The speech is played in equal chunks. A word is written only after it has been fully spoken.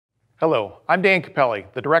Hello, I'm Dan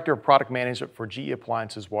Capelli, the Director of Product Management for GE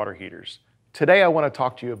Appliances Water Heaters. Today I want to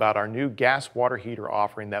talk to you about our new gas water heater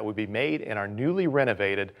offering that will be made in our newly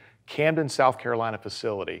renovated Camden, South Carolina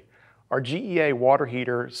facility, our GEA Water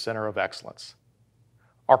Heater Center of Excellence.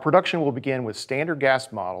 Our production will begin with standard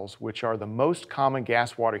gas models, which are the most common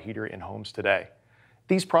gas water heater in homes today.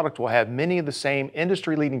 These products will have many of the same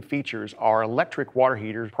industry-leading features our electric water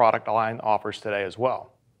heater product line offers today as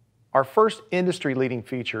well. Our first industry-leading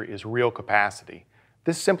feature is real capacity.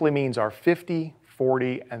 This simply means our 50,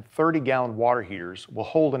 40, and 30-gallon water heaters will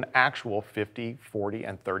hold an actual 50, 40,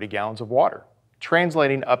 and 30 gallons of water,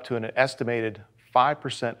 translating up to an estimated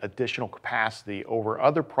 5% additional capacity over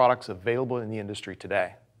other products available in the industry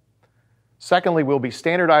today. Secondly, we'll be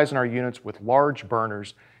standardizing our units with large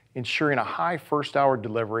burners, ensuring a high first-hour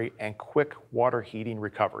delivery and quick water heating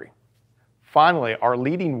recovery. Finally, our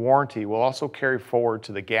leading warranty will also carry forward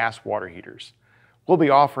to the gas water heaters. We'll be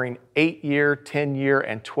offering 8-year, 10-year,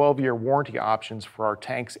 and 12-year warranty options for our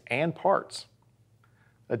tanks and parts.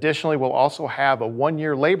 Additionally, we'll also have a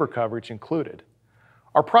 1-year labor coverage included.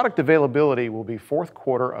 Our product availability will be fourth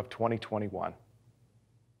quarter of 2021.